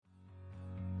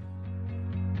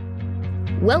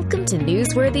Welcome to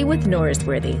Newsworthy with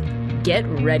Norsworthy. Get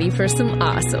ready for some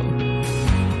awesome.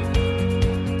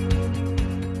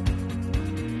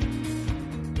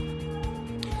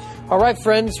 All right,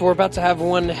 friends, we're about to have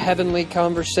one heavenly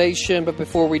conversation, but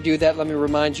before we do that, let me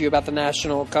remind you about the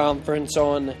National Conference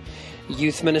on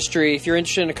Youth Ministry. If you're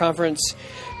interested in a conference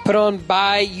put on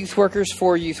by youth workers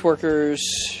for youth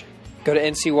workers, go to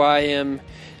ncym.org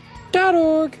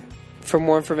for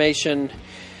more information.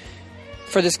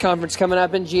 For this conference coming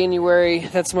up in January,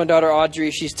 that's my daughter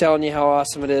Audrey. She's telling you how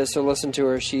awesome it is, so listen to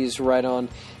her. She's right on.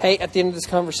 Hey, at the end of this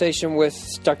conversation with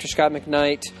Dr. Scott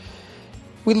McKnight,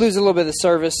 we lose a little bit of the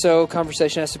service, so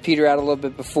conversation has to peter out a little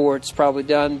bit before it's probably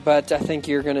done, but I think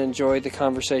you're going to enjoy the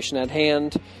conversation at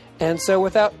hand. And so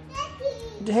without...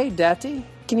 Hey, Daddy,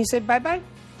 can you say bye-bye?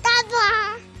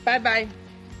 Bye-bye. Bye-bye.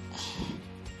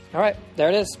 All right, there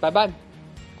it is. Bye-bye.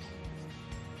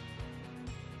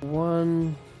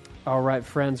 All right,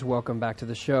 friends, welcome back to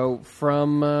the show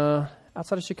from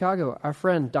outside of Chicago. Our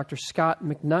friend, Dr. Scott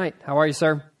McKnight. How are you,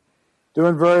 sir?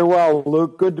 Doing very well,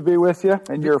 Luke. Good to be with you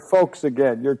and your folks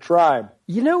again, your tribe.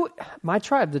 You know, my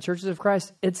tribe, the Churches of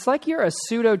Christ, it's like you're a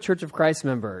pseudo Church of Christ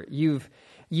member. You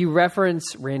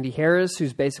reference Randy Harris,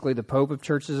 who's basically the Pope of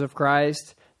Churches of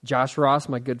Christ, Josh Ross,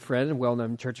 my good friend and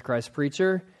well-known Church of Christ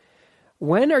preacher.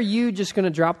 When are you just going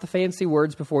to drop the fancy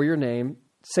words before your name,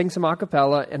 sing some a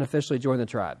cappella, and officially join the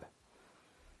tribe?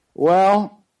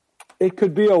 Well, it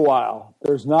could be a while.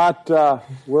 There's not.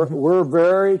 We're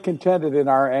very contented in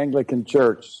our Anglican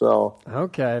Church. So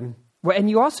okay. Well, and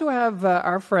you also have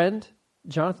our friend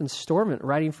Jonathan Storment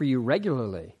writing for you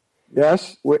regularly.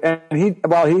 Yes, and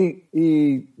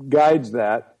he guides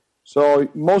that. So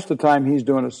most of the time he's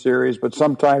doing a series, but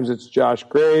sometimes it's Josh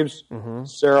Graves,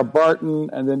 Sarah Barton,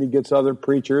 and then he gets other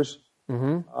preachers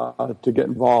to get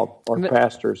involved, or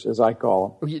pastors, as I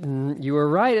call them. You were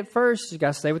right at first. You got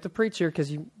to stay with the preacher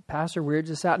because pastor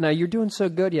weirds us out. Now, you're doing so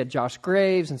good. You had Josh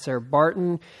Graves and Sarah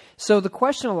Barton. So the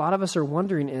question a lot of us are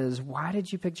wondering is, why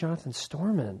did you pick Jonathan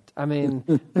Storment? I mean,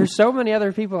 there's so many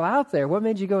other people out there. What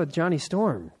made you go with Johnny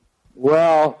Storm?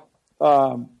 Well,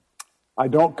 I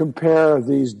don't compare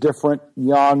these different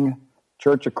young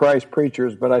Church of Christ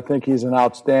preachers, but I think he's an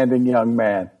outstanding young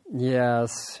man.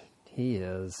 Yes, he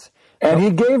is. And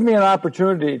he gave me an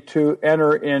opportunity to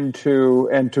enter into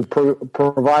and to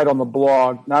provide on the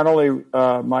blog not only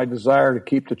my desire to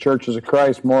keep the Churches of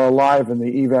Christ more alive in the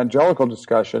evangelical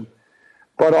discussion,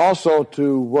 but also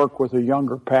to work with a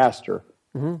younger pastor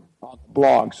on the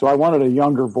blog. So I wanted a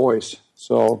younger voice.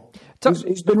 So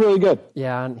he's been really good.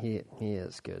 Yeah, and he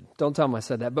is good. Don't tell him I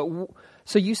said that. But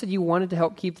so you said you wanted to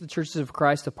help keep the Churches of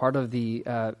Christ a part of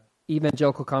the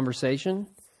evangelical conversation?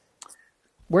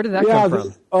 Where did that come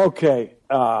from? Okay.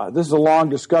 This is a long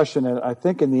discussion, and I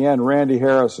think in the end, Randy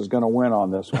Harris is going to win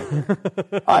on this one.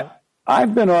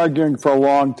 I've been arguing for a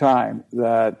long time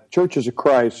that Churches of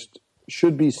Christ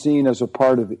should be seen as a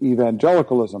part of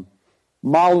evangelicalism.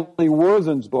 Molly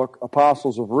Worthen's book,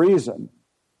 Apostles of Reason,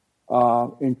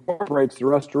 incorporates the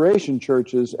Restoration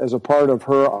churches as a part of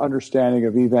her understanding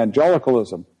of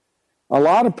evangelicalism. A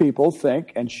lot of people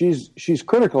think, and she's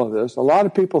critical of this, a lot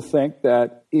of people think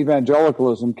that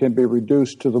evangelicalism can be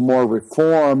reduced to the more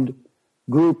reformed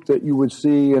group that you would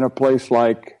see in a place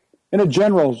like, in a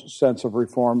general sense of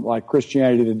reform, like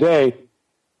Christianity Today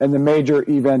and the major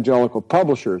evangelical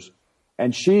publishers.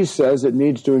 And she says it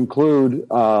needs to include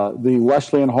the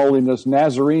Wesleyan Holiness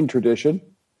Nazarene tradition.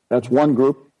 That's one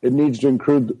group. It needs to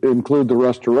include the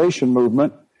Restoration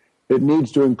movement. It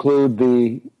needs to include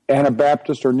the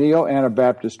Anabaptist or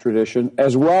Neo-Anabaptist tradition,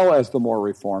 as well as the more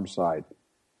reformed side.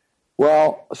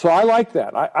 Well, so I like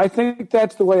that. I think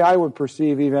that's the way I would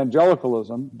perceive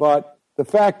evangelicalism, but the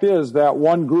fact is that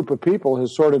one group of people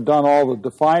has sort of done all the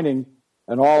defining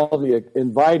and all the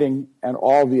inviting and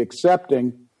all the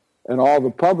accepting and all the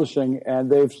publishing,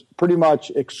 and they've pretty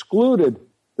much excluded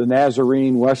the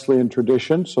Nazarene Wesleyan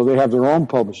tradition, so they have their own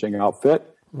publishing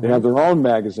outfit. They have their own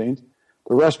magazines.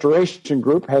 The Restoration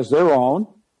group has their own,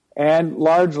 and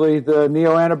largely the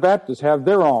Neo-Anabaptists have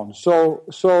their own. So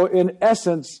in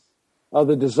essence,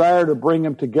 the desire to bring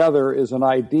them together is an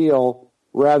ideal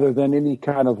rather than any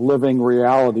kind of living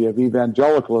reality of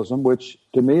evangelicalism, which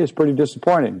to me is pretty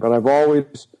disappointing. But I've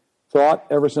always thought,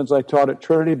 ever since I taught at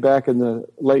Trinity back in the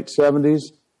late 70s,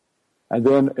 and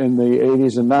then in the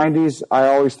 80s and 90s, I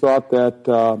always thought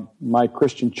that my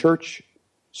Christian church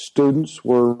students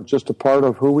were just a part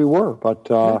of who we were. But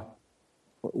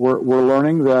we're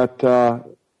learning that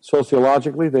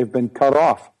sociologically they've been cut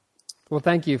off. Well,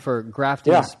 thank you for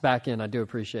grafting us back in. I do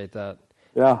appreciate that.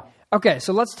 Yeah. Okay,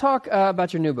 so let's talk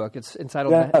about your new book. It's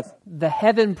entitled The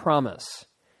Heaven Promise.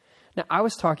 Now, I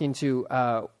was talking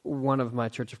to one of my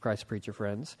Church of Christ preacher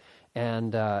friends,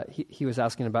 and he was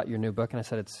asking about your new book, and I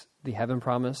said it's The Heaven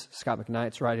Promise. Scott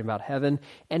McKnight's writing about heaven,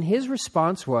 and his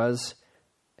response was,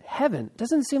 heaven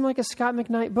doesn't seem like a Scott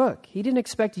McKnight book. He didn't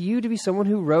expect you to be someone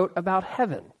who wrote about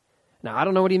heaven. Now, I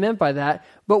don't know what he meant by that,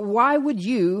 but why would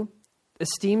you,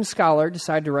 esteemed scholar,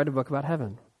 decide to write a book about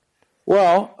heaven?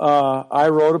 Well, I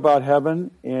wrote about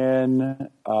heaven in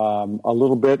a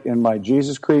little bit in my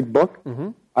Jesus Creed book. Mm-hmm.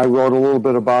 I wrote a little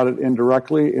bit about it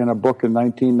indirectly in a book in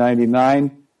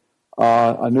 1999,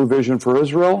 A New Vision for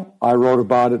Israel. I wrote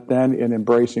about it then in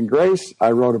Embracing Grace.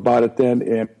 I wrote about it then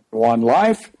in One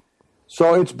Life.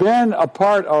 So it's been a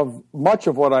part of much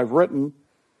of what I've written.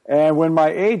 And when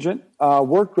my agent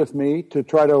worked with me to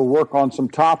try to work on some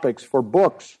topics for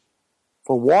books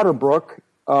for Waterbrook,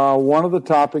 one of the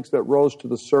topics that rose to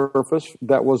the surface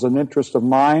that was an interest of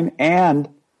mine and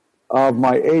of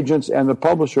my agents and the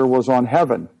publisher was on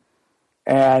heaven.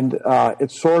 And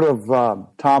it's sort of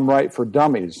Tom Wright for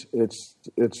dummies.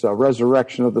 It's a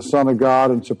resurrection of the Son of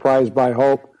God and Surprised by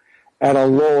Hope at a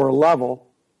lower level.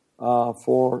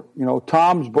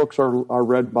 Tom's books are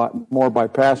read more by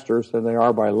pastors than they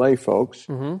are by lay folks.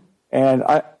 Mm-hmm. And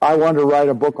I wanted to write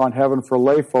a book on heaven for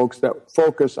lay folks that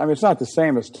focus, it's not the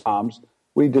same as Tom's.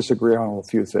 We disagree on a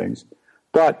few things.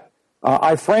 But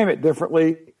I frame it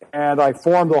differently, and I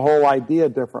form the whole idea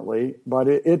differently. But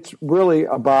it's really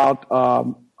about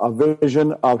a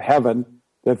vision of heaven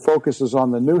that focuses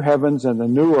on the new heavens and the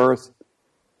new earth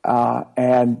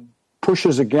and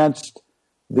pushes against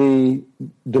the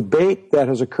debate that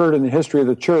has occurred in the history of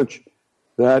the church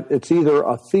that it's either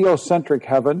a theocentric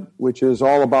heaven, which is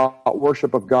all about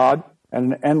worship of God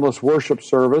and an endless worship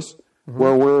service, mm-hmm.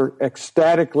 where we're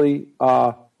ecstatically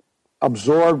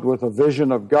absorbed with a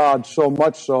vision of God, so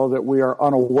much so that we are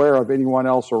unaware of anyone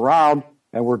else around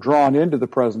and we're drawn into the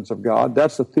presence of God.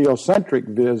 That's the theocentric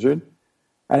vision.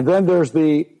 And then there's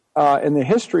in the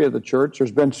history of the church,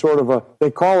 there's been sort of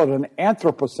they call it an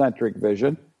anthropocentric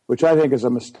vision, which I think is a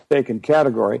mistaken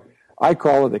category. I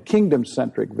call it a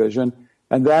kingdom-centric vision,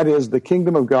 and that is the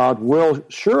kingdom of God will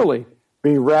surely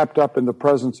be wrapped up in the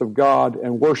presence of God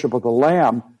and worship of the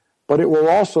Lamb, but it will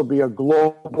also be a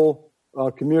global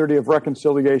community of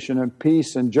reconciliation and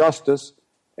peace and justice.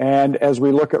 And as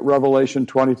we look at Revelation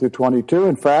 20 through 22,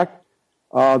 in fact,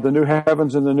 the new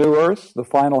heavens and the new earth, the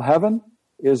final heaven,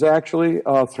 is actually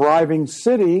a thriving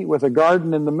city with a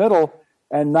garden in the middle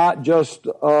and not just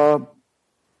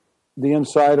the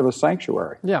inside of a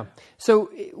sanctuary. Yeah.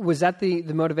 So was that the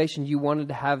motivation? You wanted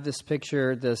to have this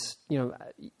picture, this,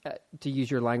 to use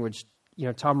your language,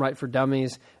 Tom Wright for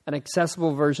dummies, an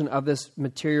accessible version of this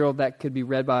material that could be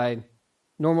read by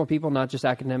normal people, not just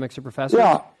academics or professors?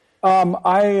 Yeah.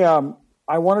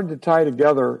 I wanted to tie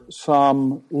together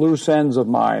some loose ends of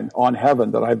mine on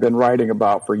heaven that I've been writing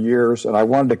about for years, and I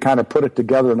wanted to kind of put it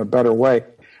together in a better way.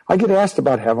 I get asked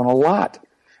about heaven a lot.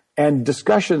 And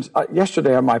discussions,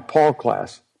 yesterday on my Paul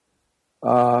class,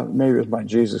 maybe it was my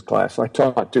Jesus class. I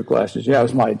taught 2 classes. Yeah, it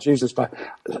was my Jesus class.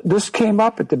 This came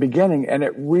up at the beginning, and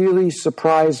it really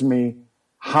surprised me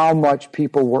how much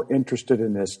people were interested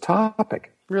in this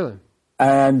topic. Really?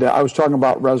 And I was talking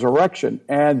about resurrection,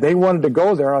 and they wanted to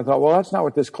go there. I thought, well, that's not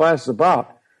what this class is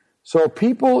about. So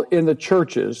people in the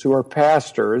churches who are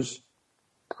pastors,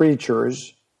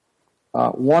 preachers,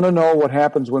 want to know what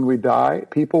happens when we die.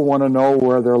 People want to know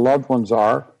where their loved ones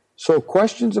are. So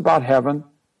questions about heaven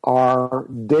are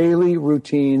daily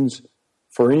routines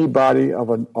for anybody of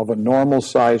a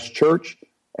normal-sized church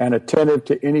and attentive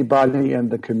to anybody in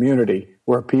the community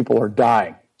where people are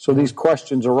dying. So these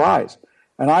questions arise.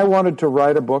 And I wanted to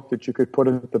write a book that you could put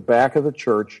at the back of the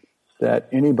church that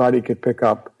anybody could pick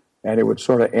up, and it would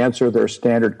sort of answer their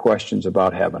standard questions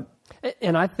about heaven.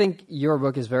 And I think your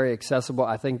book is very accessible.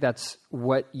 I think that's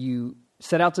what you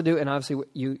set out to do, and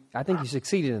obviously I think you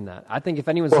succeeded in that. I think if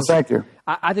anyone's thank you.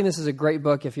 I think this is a great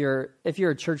book. If you're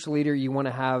a church leader, you want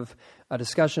to have a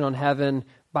discussion on heaven,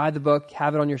 buy the book,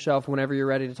 have it on your shelf whenever you're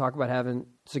ready to talk about heaven.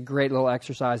 It's a great little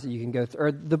exercise that you can go through.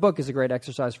 Or the book is a great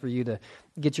exercise for you to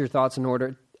get your thoughts in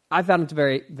order. I found it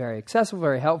very, very accessible,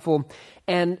 very helpful.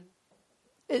 And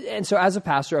so as a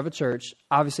pastor of a church,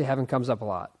 obviously heaven comes up a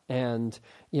lot. And,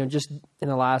 just in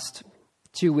the last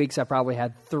 2 weeks, I probably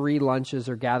had 3 lunches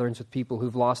or gatherings with people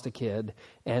who've lost a kid.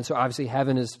 And so obviously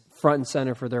heaven is front and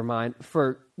center for their mind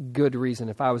for good reason.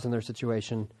 If I was in their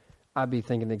situation, I'd be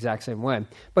thinking the exact same way.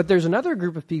 But there's another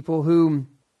group of people who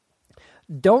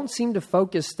don't seem to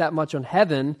focus that much on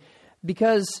heaven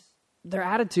because their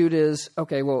attitude is,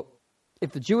 okay, well,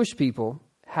 if the Jewish people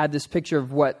had this picture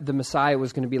of what the Messiah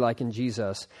was going to be like in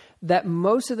Jesus, that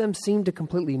most of them seem to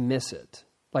completely miss it.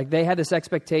 Like they had this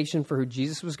expectation for who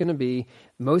Jesus was going to be.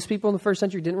 Most people in the first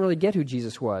century didn't really get who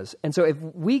Jesus was. And so if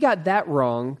we got that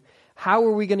wrong, how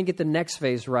are we going to get the next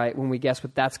phase right when we guess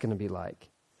what that's going to be like?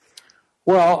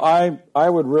 Well, I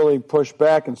would really push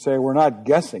back and say we're not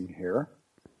guessing here.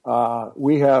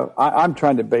 I'm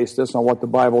trying to base this on what the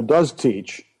Bible does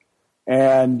teach.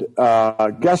 And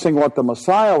guessing what the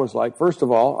Messiah was like, first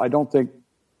of all, I don't think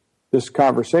this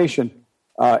conversation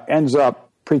ends up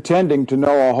pretending to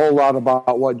know a whole lot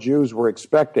about what Jews were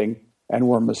expecting and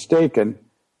were mistaken.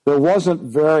 There wasn't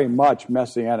very much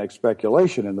messianic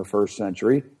speculation in the first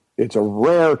century. It's a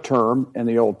rare term in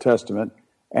the Old Testament,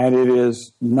 and it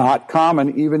is not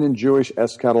common even in Jewish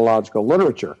eschatological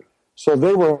literature. So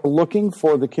they were looking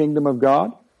for the kingdom of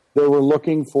God. They were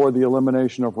looking for the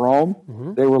elimination of Rome.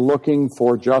 Mm-hmm. They were looking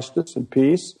for justice and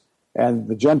peace, and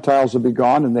the Gentiles would be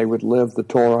gone, and they would live the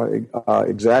Torah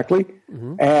exactly.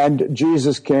 Mm-hmm. And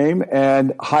Jesus came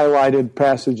and highlighted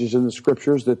passages in the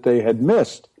Scriptures that they had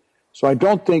missed. So I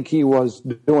don't think he was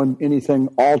doing anything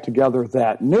altogether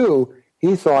that new.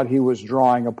 He thought he was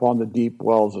drawing upon the deep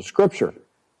wells of Scripture.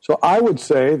 So I would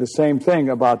say the same thing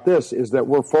about this, is that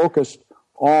we're focused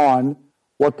on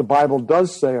what the Bible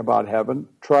does say about heaven,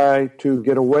 try to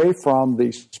get away from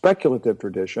the speculative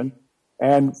tradition,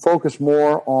 and focus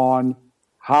more on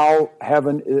how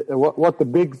heaven, what the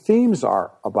big themes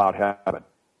are about heaven.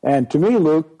 And to me,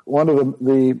 Luke, one of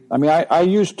I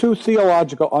use two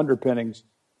theological underpinnings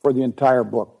for the entire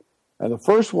book. And the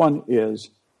first one is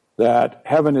that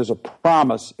heaven is a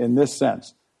promise in this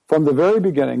sense. From the very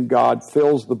beginning, God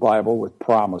fills the Bible with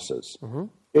promises. Mm-hmm.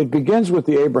 It begins with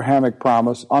the Abrahamic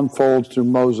promise, unfolds through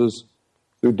Moses,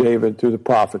 through David, through the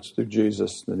prophets, through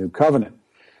Jesus, the new covenant.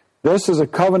 This is a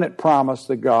covenant promise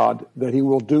that he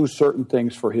will do certain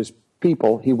things for his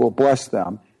people. He will bless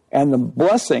them. And the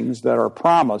blessings that are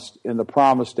promised in the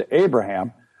promise to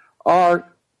Abraham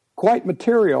are quite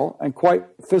material and quite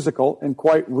physical and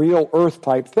quite real earth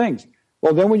type things.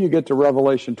 Well, then when you get to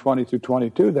Revelation 20 through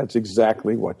 22, that's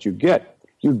exactly what you get.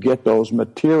 You get those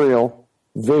material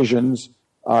visions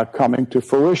coming to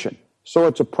fruition. So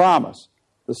it's a promise.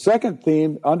 The second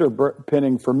theme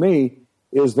underpinning for me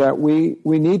is that we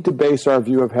need to base our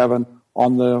view of heaven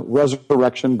on the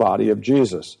resurrection body of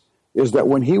Jesus, is that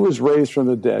when he was raised from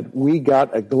the dead, we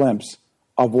got a glimpse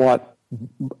of what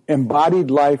embodied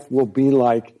life will be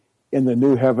like in the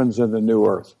new heavens and the new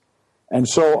earth. And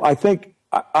so I think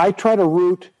I try to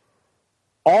root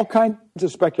all kinds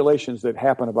of speculations that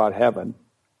happen about heaven.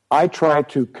 I try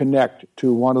to connect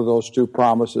to one of those two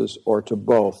promises or to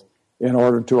both in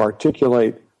order to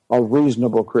articulate a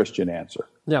reasonable Christian answer.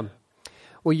 Yeah.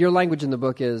 Well, your language in the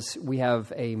book is we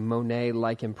have a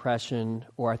Monet-like impression,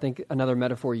 or I think another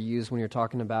metaphor you use when you're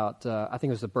talking about, I think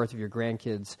it was the birth of your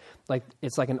grandkids. Like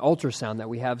it's like an ultrasound that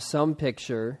we have some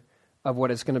picture of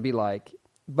what it's going to be like,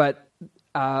 but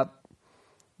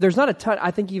there's not a ton.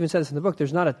 I think you even said this in the book.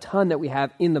 There's not a ton that we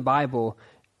have in the Bible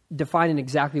defining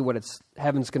exactly what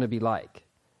heaven's going to be like,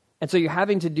 and so you're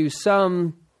having to do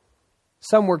some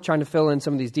work trying to fill in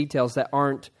some of these details that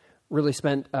aren't really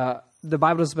spent. The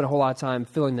Bible doesn't spend a whole lot of time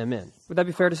filling them in. Would that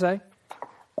be fair to say?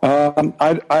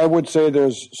 I would say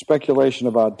there's speculation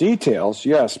about details,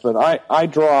 yes, but I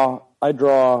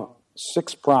draw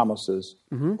 6 promises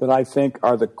mm-hmm. that I think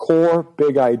are the core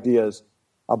big ideas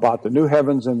about the new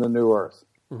heavens and the new earth.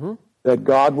 Mm-hmm. That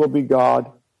God will be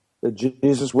God, that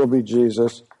Jesus will be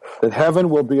Jesus, that heaven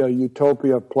will be a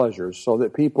utopia of pleasures so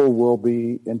that people will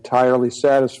be entirely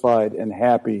satisfied and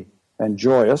happy and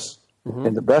joyous mm-hmm.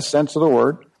 in the best sense of the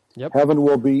word. Yep. Heaven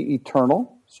will be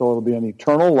eternal, so it'll be an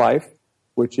eternal life,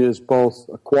 which is both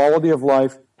a quality of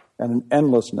life and an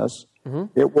endlessness.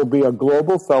 Mm-hmm. It will be a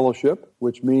global fellowship,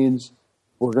 which means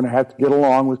we're going to have to get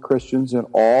along with Christians in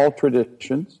all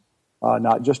traditions,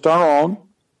 not just our own.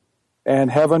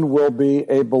 And heaven will be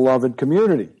a beloved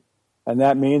community, and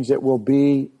that means it will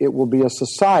be a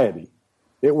society.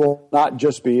 It will not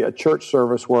just be a church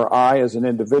service where I, as an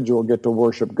individual, get to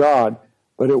worship God,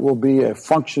 but it will be a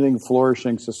functioning,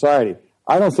 flourishing society.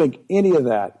 I don't think any of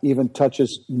that even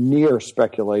touches near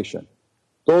speculation.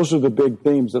 Those are the big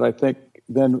themes that I think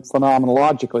then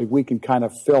phenomenologically we can kind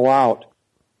of fill out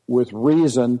with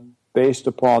reason based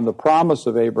upon the promise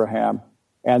of Abraham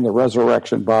and the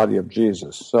resurrection body of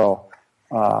Jesus. So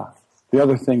the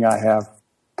other thing I have,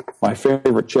 my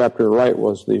favorite chapter to write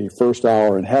was the first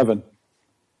hour in heaven,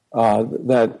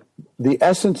 that the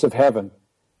essence of heaven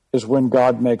is when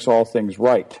God makes all things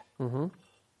right. Mm-hmm.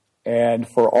 And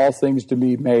for all things to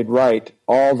be made right,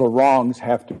 all the wrongs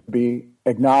have to be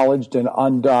acknowledged and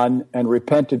undone and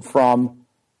repented from,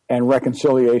 and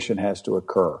reconciliation has to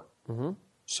occur. Mm-hmm.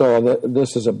 So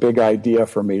this is a big idea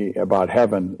for me about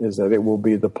heaven, is that it will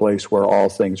be the place where all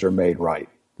things are made right.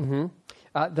 Mm-hmm.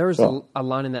 There's a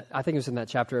line in that, I think it was in that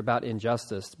chapter about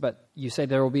injustice, but you say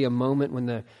there will be a moment when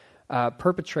the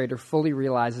perpetrator fully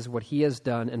realizes what he has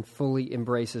done and fully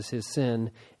embraces his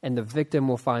sin, and the victim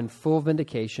will find full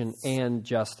vindication and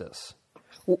justice.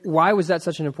 Why was that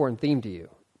such an important theme to you?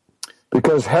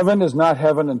 Because heaven is not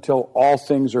heaven until all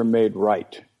things are made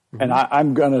right. Mm-hmm. And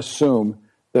I'm going to assume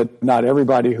that not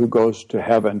everybody who goes to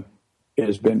heaven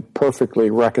has been perfectly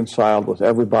reconciled with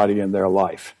everybody in their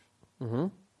life. Mm-hmm.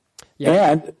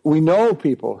 Yeah. And we know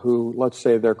people who, let's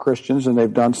say they're Christians and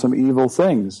they've done some evil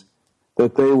things,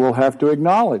 that they will have to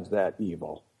acknowledge that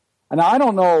evil. And I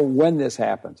don't know when this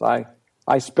happens. I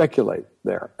speculate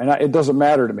there, and it doesn't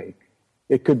matter to me.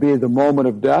 It could be the moment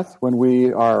of death when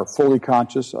we are fully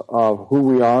conscious of who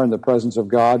we are in the presence of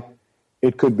God.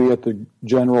 It could be at the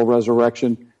general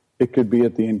resurrection. It could be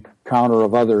at the encounter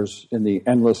of others in the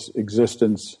endless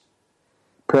existence,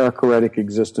 perichoretic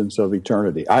existence of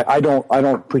eternity. I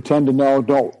don't pretend to know.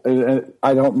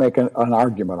 I don't make an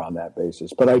argument on that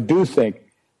basis. But I do think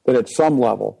that at some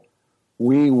level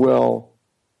we will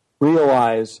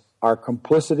realize our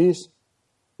complicities.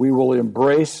 We will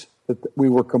embrace that we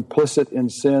were complicit in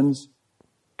sins,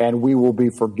 and we will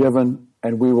be forgiven,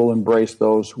 and we will embrace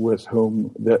those with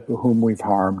whom we've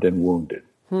harmed and wounded.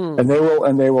 And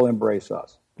they will embrace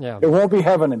us. Yeah. It won't be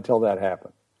heaven until that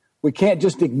happens. We can't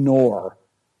just ignore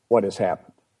what has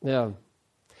happened. Yeah.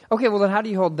 Okay, well then how do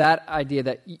you hold that idea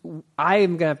that I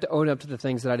am going to have to own up to the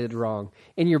things that I did wrong?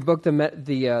 In your book,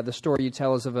 the story you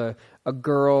tell is of a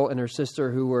girl and her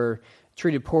sister who were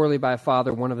treated poorly by a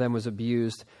father. One of them was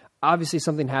abused. Obviously,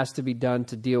 something has to be done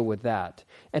to deal with that.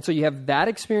 And so you have that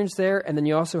experience there, and then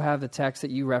you also have the text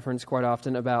that you reference quite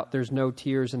often about there's no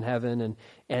tears in heaven.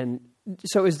 And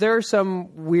so is there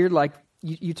some weird, like,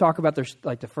 you talk about there's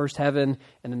like the first heaven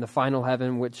and then the final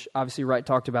heaven, which obviously Wright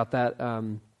talked about that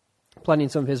plenty in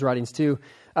some of his writings too.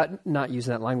 Not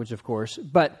using that language, of course.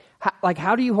 But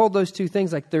how do you hold those two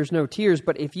things? Like there's no tears,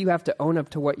 but if you have to own up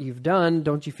to what you've done,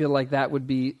 don't you feel like that would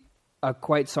be a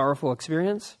quite sorrowful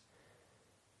experience?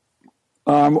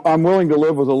 I'm willing to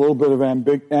live with a little bit of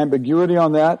ambiguity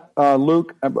on that,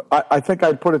 Luke. I think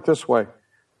I'd put it this way.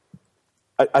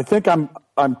 I think I'm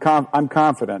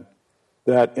confident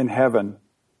that in heaven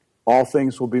all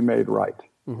things will be made right.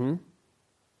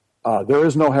 Mm-hmm. There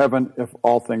is no heaven if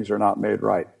all things are not made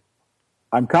right.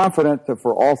 I'm confident that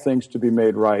for all things to be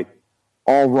made right,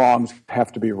 all wrongs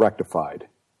have to be rectified.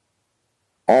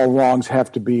 All wrongs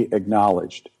have to be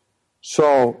acknowledged.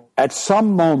 So at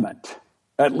some moment,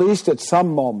 at least at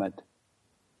some moment,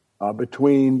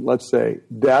 between, let's say,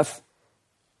 death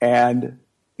and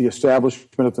the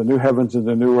establishment of the new heavens and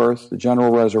the new earth, the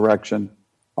general resurrection,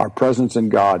 our presence in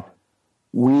God,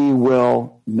 we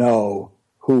will know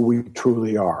who we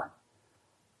truly are.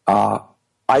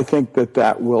 I think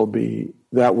that will be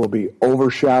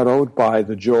overshadowed by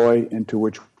the joy into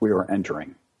which we are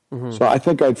entering. Mm-hmm. So I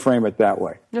think I'd frame it that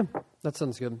way. Yeah, that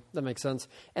sounds good. That makes sense.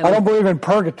 And I don't believe in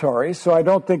purgatory, so I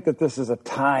don't think that this is a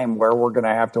time where we're going to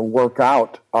have to work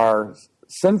out our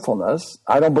sinfulness.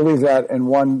 I don't believe that in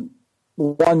one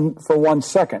for 1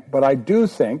 second. But I do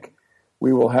think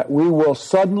we will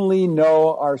suddenly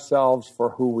know ourselves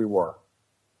for who we were.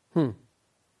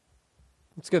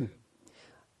 That's good.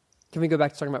 Can we go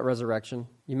back to talking about resurrection?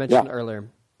 You mentioned earlier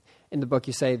in the book,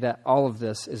 you say that all of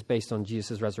this is based on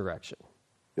Jesus' resurrection.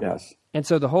 Yes. And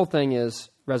so the whole thing is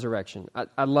resurrection.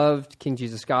 I loved King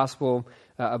Jesus Gospel,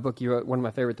 a book you wrote, one of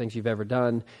my favorite things you've ever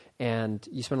done. And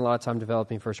you spent a lot of time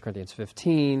developing 1 Corinthians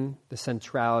 15, the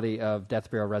centrality of death,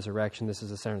 burial, resurrection. This is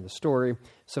the center of the story.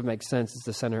 So it makes sense. It's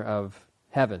the center of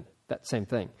heaven, that same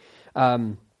thing.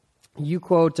 You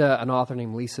quote an author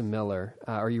named Lisa Miller,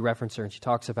 or you reference her, and she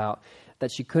talks about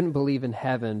that she couldn't believe in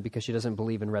heaven because she doesn't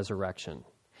believe in resurrection.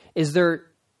 Is there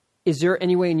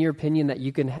any way, in your opinion, that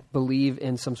you can believe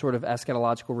in some sort of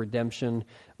eschatological redemption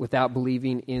without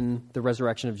believing in the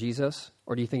resurrection of Jesus?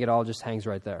 Or do you think it all just hangs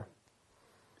right there?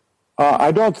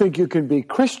 I don't think you can be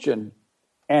Christian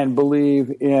and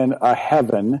believe in a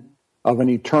heaven of an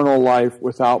eternal life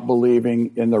without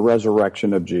believing in the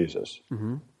resurrection of Jesus.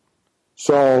 Mm-hmm.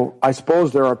 So I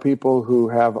suppose there are people who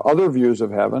have other views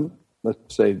of heaven,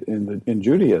 let's say in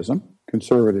Judaism,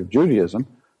 conservative Judaism,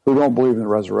 who don't believe in the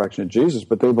resurrection of Jesus,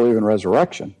 but they believe in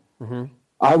resurrection. Mm-hmm.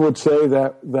 I would say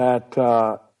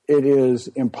that it is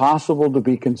impossible to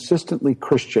be consistently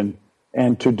Christian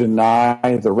and to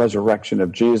deny the resurrection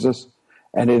of Jesus.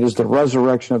 And it is the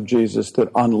resurrection of Jesus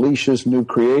that unleashes new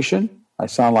creation. I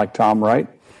sound like Tom Wright.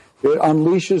 It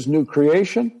unleashes new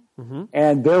creation, mm-hmm.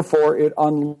 and therefore it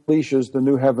unleashes the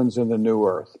new heavens and the new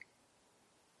earth.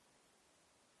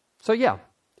 So yeah,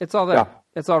 it's all there. Yeah.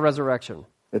 It's all resurrection.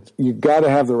 You got to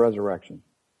have the resurrection.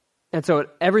 And so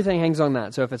everything hangs on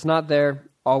that. So if it's not there,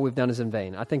 all we've done is in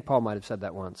vain. I think Paul might have said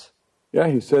that once. Yeah,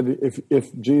 he said,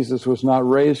 if Jesus was not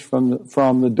raised from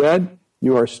the dead,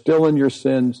 you are still in your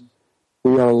sins.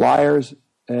 We are liars,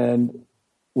 and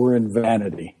we're in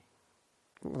vanity.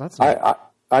 Well, that's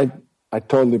I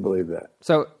totally believe that.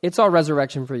 So it's all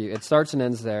resurrection for you. It starts and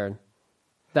ends there.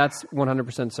 That's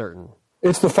 100% certain.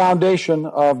 It's the foundation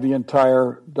of the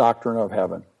entire doctrine of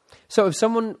heaven. So if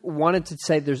someone wanted to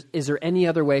say, is there any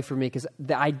other way for me? Because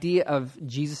the idea of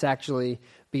Jesus actually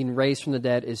being raised from the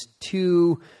dead is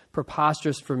too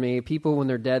preposterous for me. People, when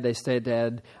they're dead, they stay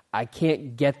dead. I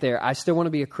can't get there. I still want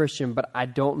to be a Christian, but I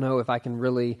don't know if I can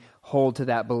really hold to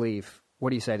that belief. What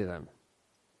do you say to them?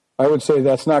 I would say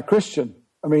that's not Christian.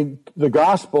 I mean, the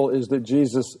gospel is that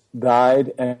Jesus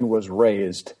died and was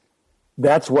raised.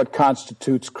 That's what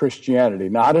constitutes Christianity,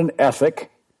 not an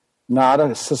ethic, not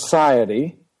a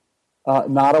society,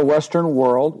 not a Western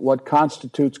world. What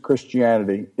constitutes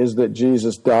Christianity is that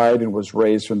Jesus died and was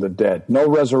raised from the dead. No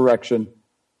resurrection,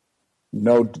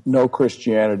 no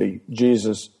Christianity.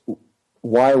 Jesus,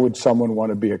 why would someone want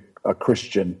to be a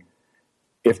Christian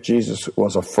if Jesus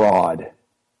was a fraud?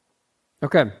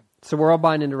 Okay, so we're all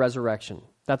buying into resurrection.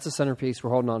 That's the centerpiece. We're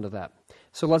holding on to that.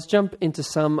 So let's jump into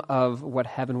some of what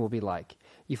heaven will be like.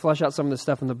 You flesh out some of the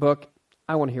stuff in the book.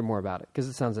 I want to hear more about it because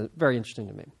it sounds very interesting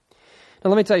to me. Now,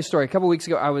 let me tell you a story. A couple weeks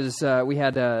ago, we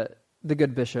had the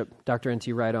good bishop, Dr.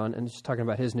 N.T. Wright, on, and just talking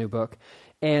about his new book.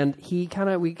 And we kind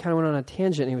of went on a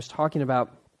tangent, and he was talking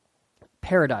about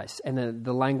paradise and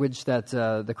the language that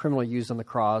the criminal used on the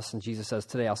cross, and Jesus says,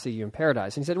 "Today I'll see you in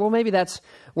paradise." And he said, well, maybe that's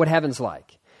what heaven's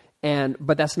like.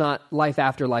 But that's not life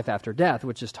after death,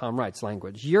 which is Tom Wright's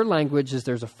language. Your language is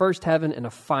there's a first heaven and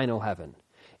a final heaven.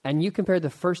 And you compare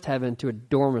the first heaven to a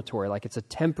dormitory, like it's a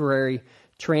temporary,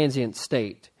 transient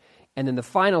state. And then the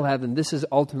final heaven, this is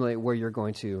ultimately where you're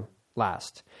going to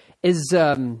last. It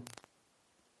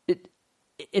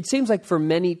seems like for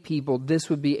many people, this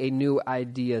would be a new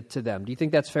idea to them. Do you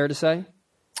think that's fair to say?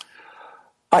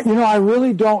 I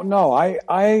really don't know.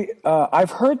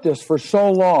 I've heard this for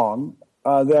so long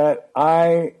that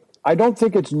I don't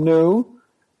think it's new.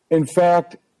 In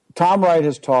fact, Tom Wright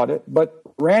has taught it, but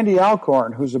Randy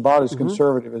Alcorn, who's about as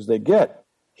conservative as they get,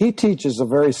 he teaches a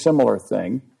very similar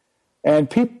thing. And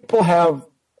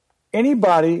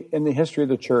anybody in the history of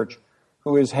the church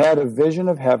who has had a vision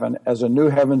of heaven as a new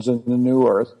heavens and a new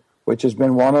earth, which has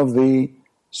been one of the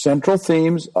central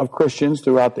themes of Christians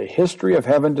throughout the history of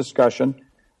heaven discussion,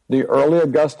 the early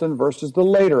Augustine versus the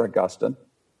later Augustine,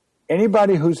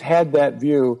 anybody who's had that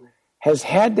view has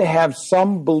had to have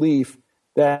some belief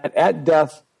that at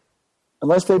death,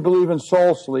 unless they believe in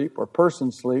soul sleep or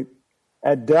person sleep,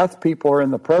 at death people are in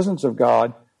the presence of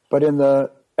God, but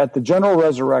at the general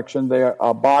resurrection, their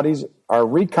bodies are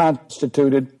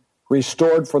reconstituted,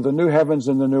 restored for the new heavens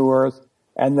and the new earth,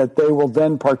 and that they will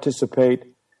then participate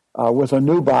with a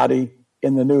new body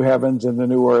in the new heavens and the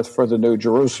new earth for the new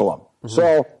Jerusalem.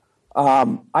 So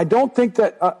I don't think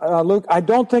that, Luke, I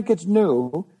don't think it's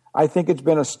new. I think it's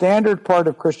been a standard part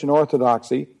of Christian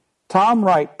orthodoxy. Tom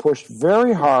Wright pushed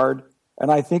very hard,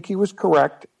 and I think he was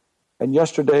correct. And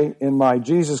yesterday in my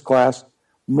Jesus class,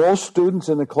 most students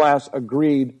in the class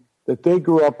agreed that they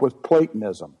grew up with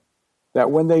Platonism,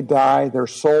 that when they die, their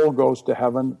soul goes to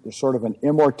heaven. There's sort of an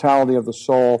immortality of the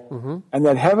soul, and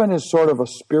that heaven is sort of a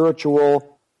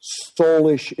spiritual,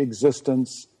 soulish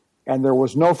existence, and there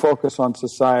was no focus on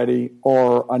society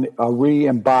or a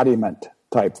re-embodiment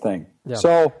type thing. Yeah.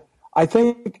 So I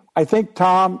think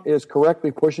Tom is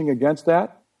correctly pushing against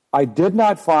that. I did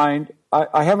not find,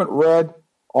 I haven't read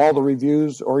all the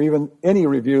reviews or even any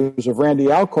reviews of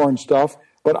Randy Alcorn stuff,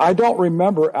 but I don't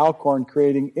remember Alcorn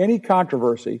creating any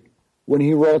controversy when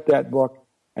he wrote that book,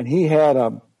 and he had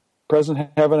a present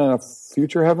heaven and a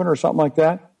future heaven or something like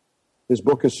that. His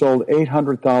book has sold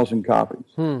 800,000 copies,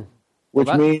 which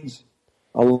means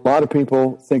a lot of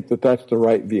people think that that's the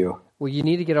right view. Well, you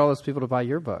need to get all those people to buy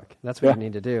your book. That's what you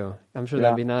need to do. I'm sure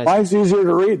that'd be nice. Mine's easier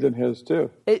to read than his, too.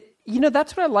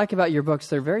 That's what I like about your books.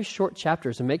 They're very short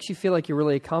chapters. It makes you feel like you're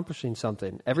really accomplishing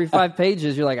something. Every 5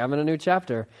 pages, you're like, I'm in a new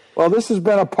chapter. Well, this has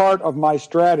been a part of my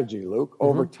strategy, Luke,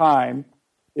 over time,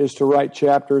 is to write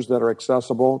chapters that are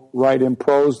accessible, write in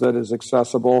prose that is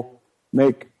accessible,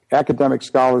 make academic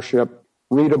scholarship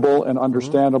readable and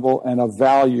understandable and of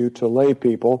value to lay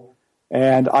people.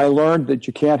 And I learned that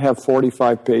you can't have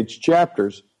 45-page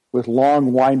chapters with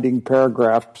long, winding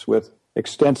paragraphs with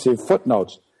extensive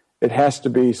footnotes. It has to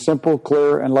be simple,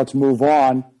 clear, and let's move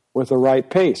on with the right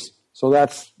pace. So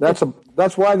that's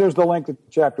why there's the length of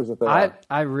chapters that there are.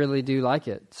 I really do like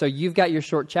it. So you've got your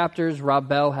short chapters. Rob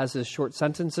Bell has his short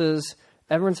sentences.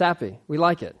 Everyone's happy. We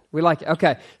like it.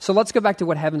 Okay, so let's go back to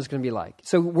what heaven's going to be like.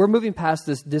 So we're moving past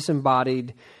this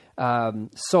disembodied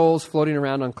souls floating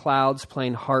around on clouds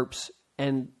playing harps,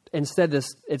 and instead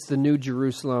it's the new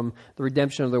Jerusalem, the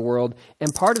redemption of the world.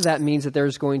 And part of that means that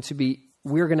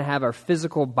we're going to have our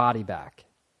physical body back.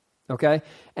 Okay?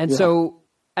 And so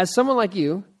as someone like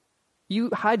you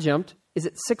high jumped. Is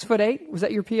it 6'8"? Was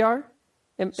that your PR?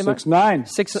 6'9".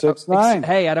 6'9".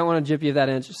 Hey, I don't want to jip you that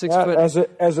inch. 6 foot.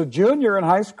 As a junior in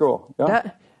high school.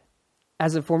 Yeah.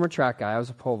 As a former track guy, I was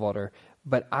a pole vaulter,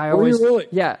 but I always. Were you really?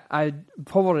 Yeah, I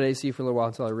pole vaulted AC for a little while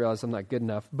until I realized I'm not good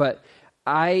enough. But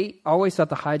I always thought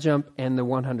the high jump and the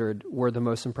 100 were the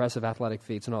most impressive athletic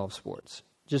feats in all of sports.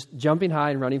 Just jumping high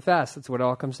and running fast. That's what it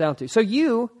all comes down to. So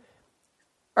you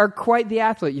are quite the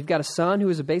athlete. You've got a son who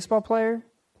is a baseball player.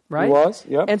 Right? He was,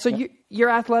 yep. And so you're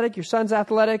athletic, your son's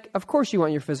athletic. Of course you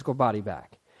want your physical body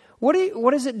back.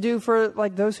 What does it do for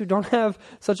like those who don't have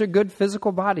such a good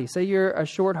physical body? Say you're a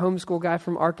short homeschool guy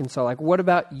from Arkansas. Like, what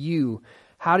about you?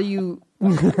 How do you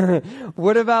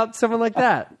what about someone like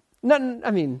that? Nothing,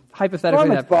 I mean,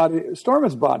 hypothetically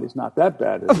Storman's body's not that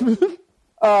bad, is it?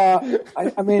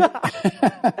 I mean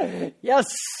yes.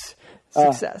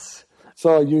 Success.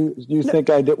 So you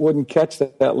think I wouldn't catch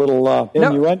that little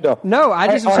innuendo? No, I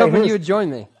just was hoping you would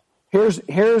join me. Here's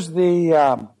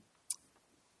the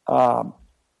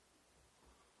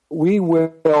we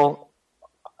will.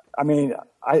 I mean,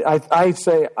 I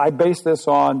say I base this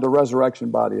on the resurrection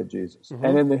body of Jesus,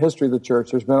 and in the history of the church,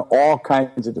 there's been all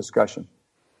kinds of discussion,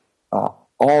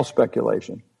 all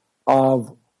speculation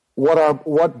of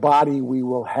what body we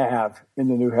will have in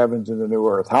the new heavens and the new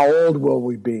earth. How old will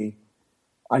we be?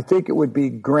 I think it would be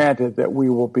granted that we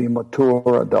will be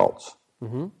mature adults.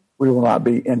 Mm-hmm. We will not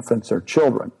be infants or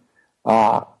children.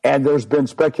 And there's been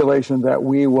speculation that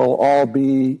we will all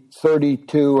be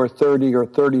 32 or 30 or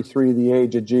 33, the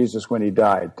age of Jesus when he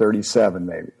died, 37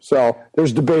 maybe. So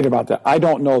there's debate about that. I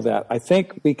don't know that. I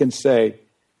think we can say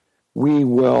we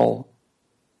will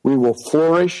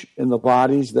flourish in the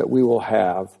bodies that we will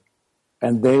have,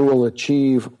 and they will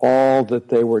achieve all that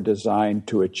they were designed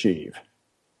to achieve.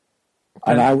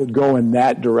 And I would go in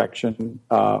that direction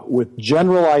with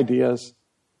general ideas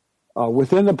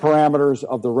within the parameters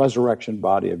of the resurrection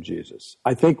body of Jesus.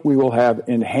 I think we will have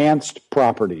enhanced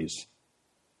properties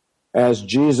as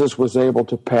Jesus was able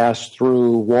to pass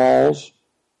through walls.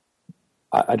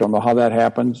 I don't know how that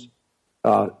happens.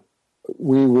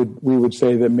 We would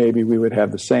say that maybe we would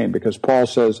have the same, because Paul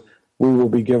says we will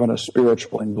be given a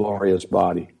spiritual and glorious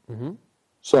body. Mm-hmm.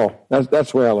 So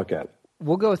that's the way I look at it.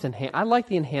 We'll go with I like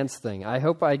the enhanced thing. I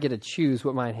hope I get to choose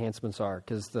what my enhancements are,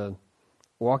 because the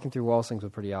walking through walls things were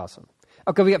pretty awesome.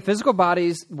 Okay, we got physical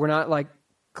bodies. We're not like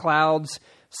clouds,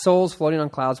 souls floating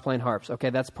on clouds playing harps. Okay,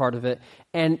 that's part of it.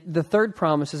 And the third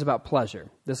promise is about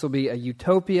pleasure. This will be a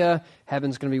utopia.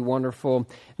 Heaven's going to be wonderful.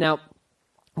 Now,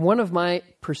 one of my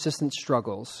persistent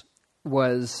struggles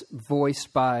was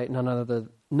voiced by none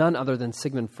other than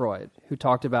Sigmund Freud, who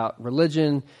talked about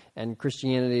religion and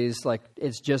Christianity's like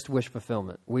it's just wish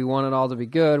fulfillment. We want it all to be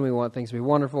good. We want things to be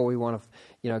wonderful. We want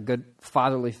a good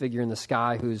fatherly figure in the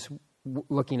sky who's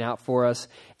looking out for us.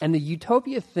 And the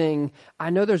utopia thing, I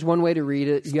know there's one way to read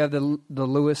it. You have the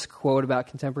Lewis quote about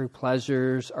contemporary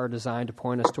pleasures are designed to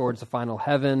point us towards the final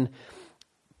heaven.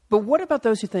 But what about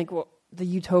those who think, well, the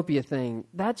utopia thing,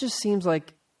 that just seems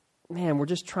like, man, we're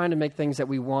just trying to make things that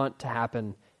we want to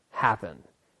happen.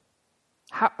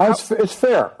 It's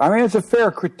fair. I mean, it's a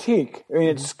fair critique. I mean,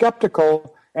 it's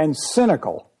skeptical and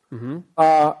cynical. Mm-hmm.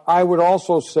 I would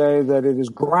also say that it is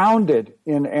grounded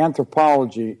in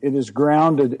anthropology, it is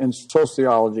grounded in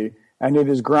sociology, and it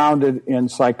is grounded in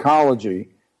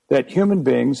psychology, that human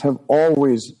beings have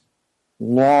always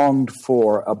longed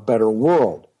for a better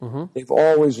world. Mm-hmm. They've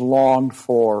always longed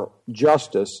for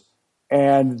justice,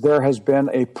 and there has been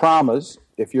a promise,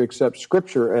 if you accept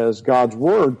Scripture as God's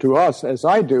word to us, as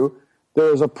I do,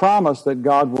 there is a promise that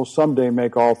God will someday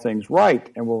make all things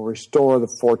right and will restore the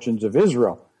fortunes of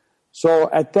Israel. So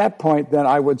at that point, then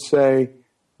I would say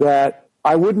that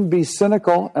I wouldn't be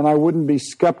cynical and I wouldn't be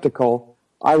skeptical.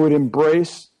 I would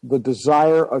embrace the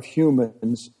desire of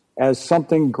humans as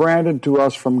something granted to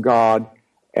us from God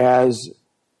as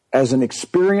an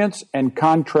experience, and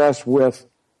contrast with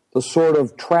the sort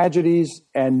of tragedies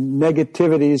and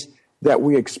negativities that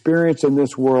we experience in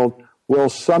this world will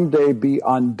someday be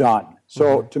undone.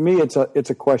 So to me, it's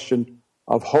a question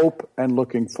of hope and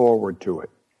looking forward to it.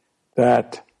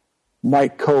 That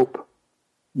Mike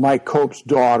Cope's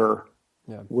daughter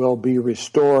will be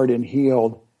restored and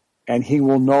healed, and he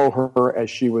will know her as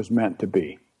she was meant to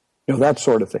be. That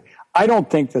sort of thing. I don't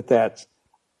think that's,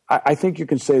 I think you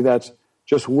can say that's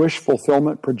just wish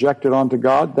fulfillment projected onto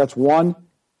God. That's one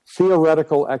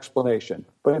theoretical explanation.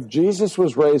 But if Jesus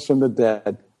was raised from the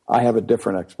dead, I have a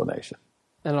different explanation.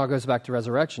 And it all goes back to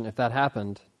resurrection. If that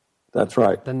happened, that's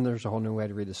right. Then there's a whole new way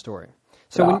to read the story.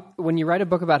 So when you write a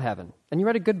book about heaven, and you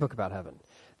write a good book about heaven,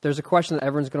 there's a question that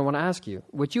everyone's going to want to ask you,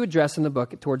 which you address in the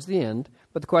book towards the end.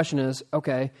 But the question is,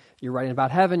 okay, you're writing about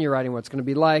heaven, you're writing what it's going to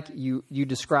be like. You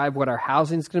describe what our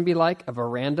housing is going to be like, a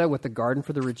veranda with a garden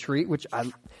for the retreat, which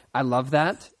I love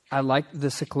that. I like the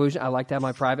seclusion. I like to have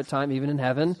my private time, even in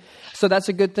heaven. So that's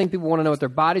a good thing. People want to know what their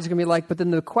body's going to be like. But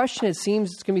then the question, it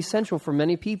seems it's going to be central for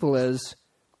many people, is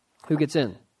who gets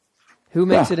in? Who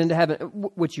makes it into heaven?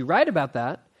 Which you write about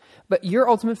that. But your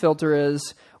ultimate filter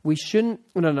is we shouldn't,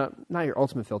 no, not your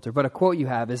ultimate filter, but a quote you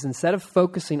have is, instead of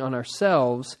focusing on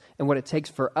ourselves and what it takes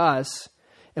for us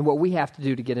and what we have to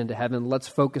do to get into heaven, let's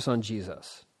focus on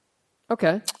Jesus.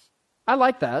 Okay, I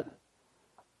like that.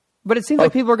 But it seems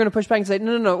like people are going to push back and say,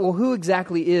 no, well, who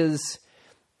exactly is,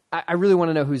 I really want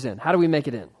to know who's in. How do we make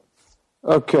it in?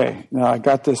 Okay, now I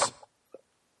got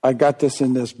this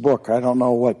in this book. I don't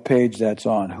know what page that's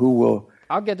on. Who will...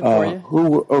 I'll get it for you.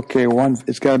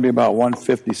 It's got to be about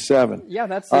 157. Yeah,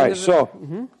 that's all right.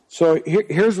 So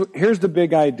here's the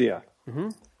big idea. Mm-hmm.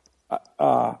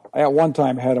 I at one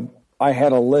time I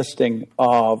had a listing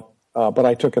of, but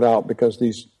I took it out because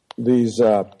these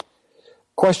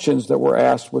questions that were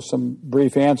asked with some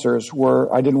brief answers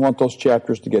I didn't want those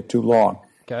chapters to get too long.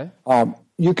 Okay.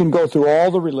 You can go through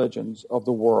all the religions of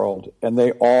the world, and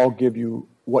they all give you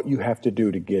what you have to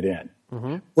do to get in.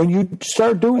 Mm-hmm. When you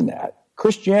start doing that,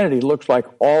 Christianity looks like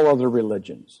all other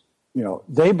religions.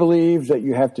 They believe that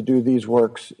you have to do these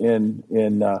works in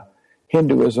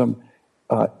Hinduism.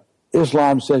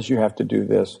 Islam says you have to do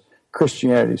this.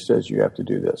 Christianity says you have to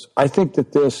do this. I think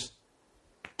that this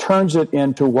turns it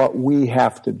into what we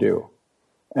have to do.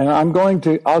 And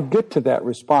I'll get to that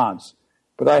response,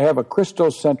 but I have a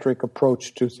Christocentric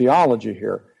approach to theology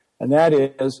here. And that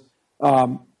is,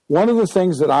 one of the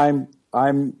things that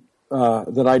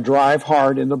that I drive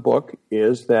hard in the book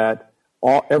is that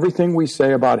everything we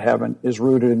say about heaven is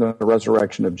rooted in the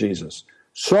resurrection of Jesus.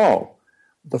 So,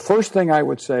 the first thing I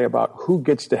would say about who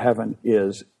gets to heaven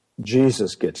is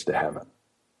Jesus gets to heaven.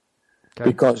 Okay.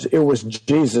 Because it was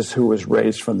Jesus who was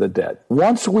raised from the dead.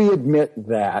 Once we admit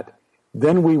that,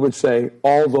 then we would say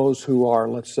all those who are,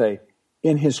 let's say,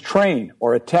 in his train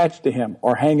or attached to him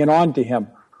or hanging on to him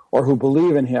or who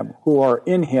believe in him, who are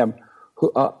in him,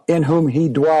 in whom he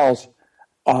dwells,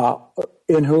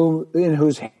 in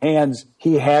whose hands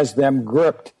he has them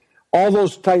gripped. All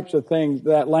those types of things,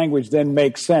 that language then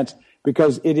makes sense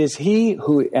because it is he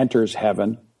who enters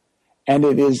heaven, and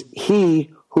it is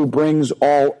he who brings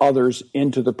all others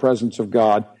into the presence of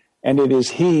God, and it is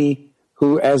he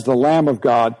who, as the Lamb of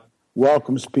God,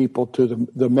 welcomes people to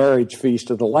the marriage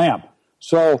feast of the Lamb.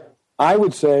 So I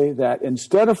would say that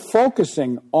instead of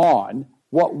focusing on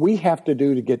what we have to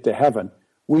do to get to heaven,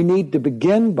 we need to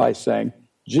begin by saying,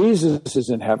 Jesus is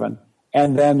in heaven,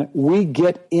 and then we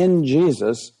get in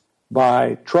Jesus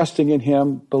by trusting in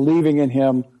him, believing in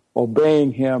him,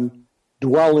 obeying him,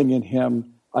 dwelling in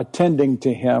him, attending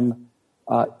to him,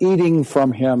 eating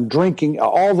from him, drinking,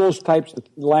 all those types of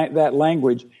that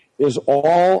language is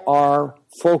all our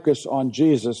focus on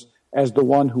Jesus as the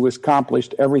one who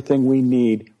accomplished everything we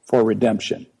need for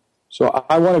redemption. So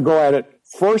I want to go at it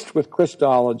first with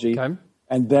Christology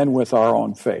and then with our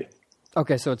own faith.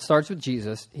 Okay, so it starts with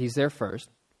Jesus. He's there first.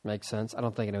 Makes sense. I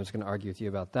don't think anyone's going to argue with you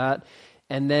about that.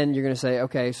 And then you're going to say,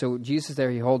 okay, so Jesus is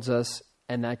there, he holds us,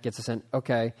 and that gets us in.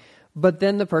 Okay. But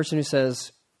then the person who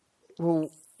says, well,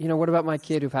 what about my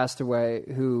kid who passed away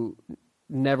who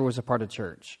never was a part of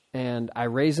church? And I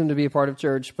raised him to be a part of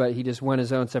church, but he just went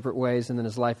his own separate ways, and then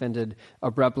his life ended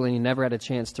abruptly, and he never had a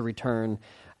chance to return.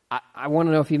 I want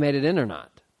to know if he made it in or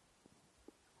not.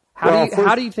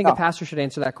 How do you think a pastor should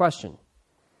answer that question?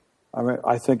 I mean,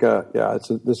 I think,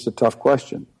 this is a tough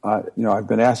question. I've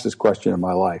been asked this question in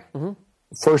my life. Mm-hmm.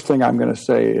 The first thing I'm going to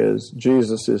say is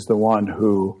Jesus is the one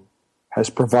who has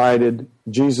provided.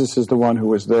 Jesus is the one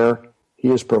who is there. He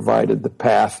has provided the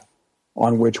path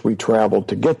on which we travel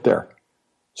to get there.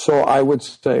 So I would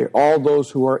say all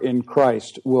those who are in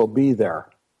Christ will be there.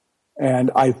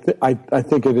 And I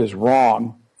think it is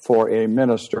wrong for a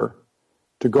minister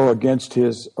to go against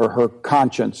his or her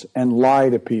conscience and lie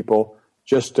to people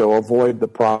just to avoid the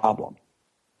problem.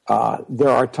 There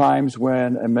are times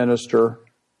when a minister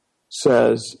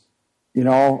says,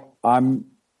 I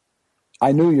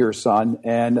knew your son,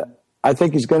 and I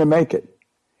think he's going to make it.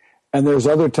 And there's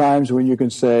other times when you can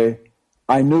say,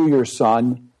 I knew your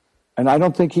son, and I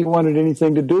don't think he wanted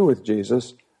anything to do with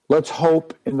Jesus. Let's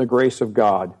hope in the grace of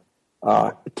God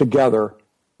together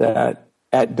that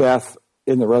at death,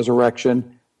 in the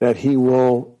resurrection, that he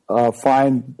will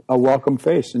find a welcome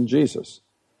face in Jesus.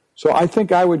 So I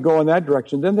think I would go in that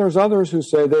direction. Then there's others who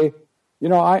say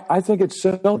I think it's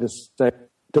silly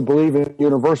to believe in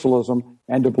universalism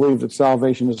and to believe that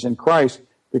salvation is in Christ,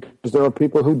 because there are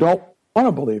people who don't want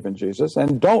to believe in Jesus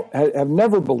and have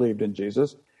never believed in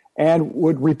Jesus and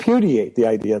would repudiate the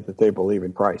idea that they believe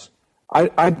in Christ.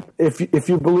 If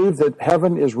you believe that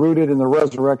heaven is rooted in the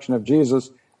resurrection of Jesus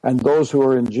and those who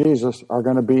are in Jesus are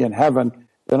going to be in heaven,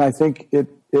 then I think it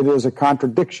is a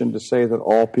contradiction to say that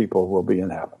all people will be in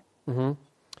heaven. Mm-hmm.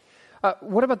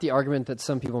 What about the argument that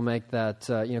some people make that,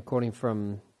 quoting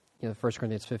from 1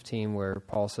 Corinthians 15, where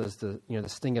Paul says the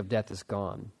sting of death is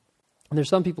gone? And there's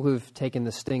some people who've taken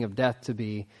the sting of death to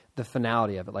be the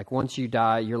finality of it. Like once you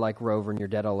die, you're like Rover and you're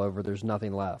dead all over. There's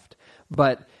nothing left.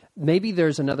 But maybe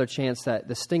there's another chance that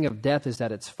the sting of death is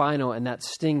that it's final and that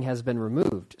sting has been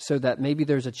removed, so that maybe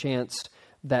there's a chance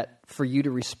that for you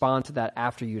to respond to that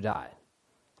after you die.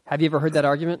 Have you ever heard that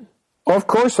argument? Of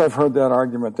course I've heard that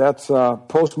argument. That's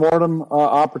post-mortem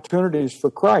opportunities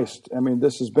for Christ. I mean,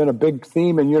 this has been a big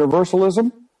theme in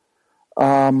universalism.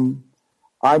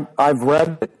 I've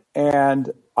read it,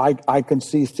 and I can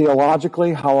see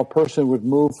theologically how a person would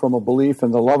move from a belief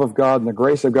in the love of God and the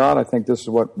grace of God. I think this is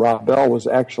what Rob Bell was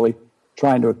actually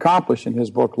trying to accomplish in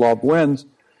his book, Love Wins,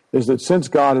 is that since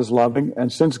God is loving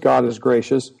and since God is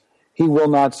gracious, he will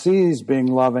not cease being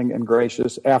loving and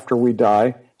gracious after we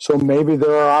die. So maybe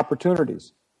there are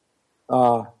opportunities.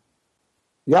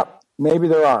 Maybe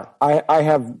there are. I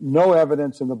have no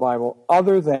evidence in the Bible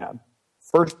other than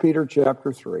 1 Peter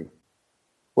chapter 3,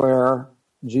 where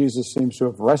Jesus seems to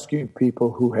have rescued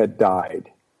people who had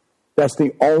died. That's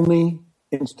the only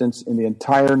instance in the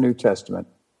entire New Testament.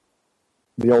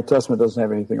 The Old Testament doesn't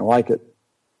have anything like it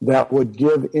that would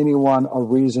give anyone a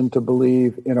reason to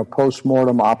believe in a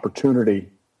post-mortem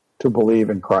opportunity to believe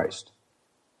in Christ.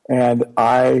 And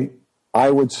I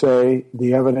would say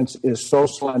the evidence is so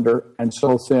slender and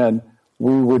so thin,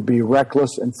 we would be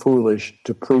reckless and foolish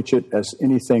to preach it as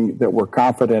anything that we're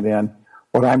confident in.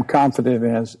 What I'm confident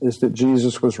in is that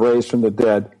Jesus was raised from the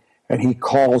dead, and he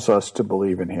calls us to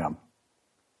believe in him.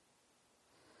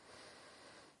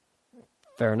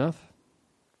 Fair enough.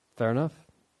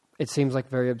 It seems like a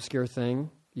very obscure thing.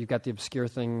 You've got the obscure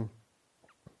thing,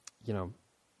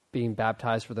 being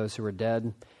baptized for those who are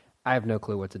dead. I have no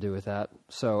clue what to do with that,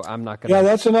 so I'm not going to... Yeah,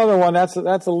 that's another one. That's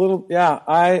a little... Yeah,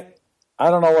 I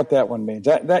don't know what that one means.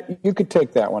 That you could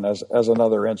take that one as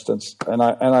another instance, and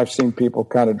I've seen people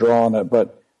kind of draw on it,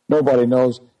 but nobody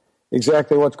knows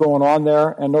exactly what's going on there,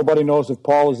 and nobody knows if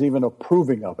Paul is even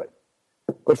approving of it.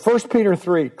 But 1 Peter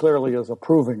 3 clearly is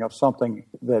approving of something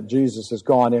that Jesus has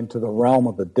gone into the realm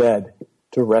of the dead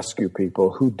to rescue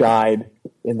people who died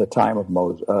in the time of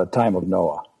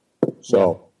Noah.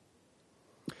 So...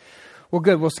 Well,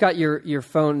 good. Well, Scott, your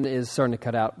phone is starting to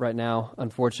cut out right now,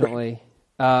 unfortunately.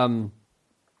 The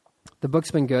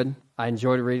book's been good. I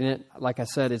enjoyed reading it. Like I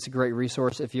said, it's a great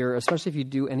resource. Especially if you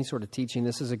do any sort of teaching,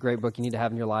 this is a great book you need to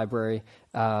have in your library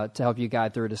to help you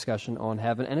guide through a discussion on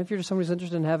heaven. And if you're just somebody who's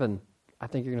interested in heaven, I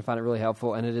think you're going to find it really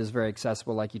helpful, and it is very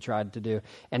accessible like you tried to do.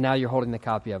 And now you're holding the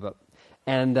copy of it.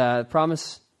 And the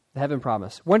Heaven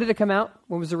Promise. When did it come out?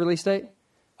 When was the release date?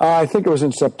 I think it was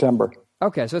in September.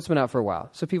 Okay, so it's been out for a while.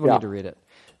 So people need to read it.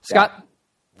 Scott,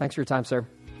 thanks for your time, sir.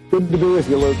 Good to be with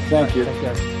you, Luke. Thank you. Take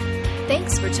care.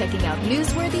 Thanks for checking out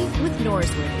Newsworthy with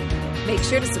Norsworthy. Make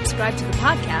sure to subscribe to the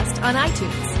podcast on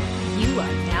iTunes. You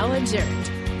are now adjourned.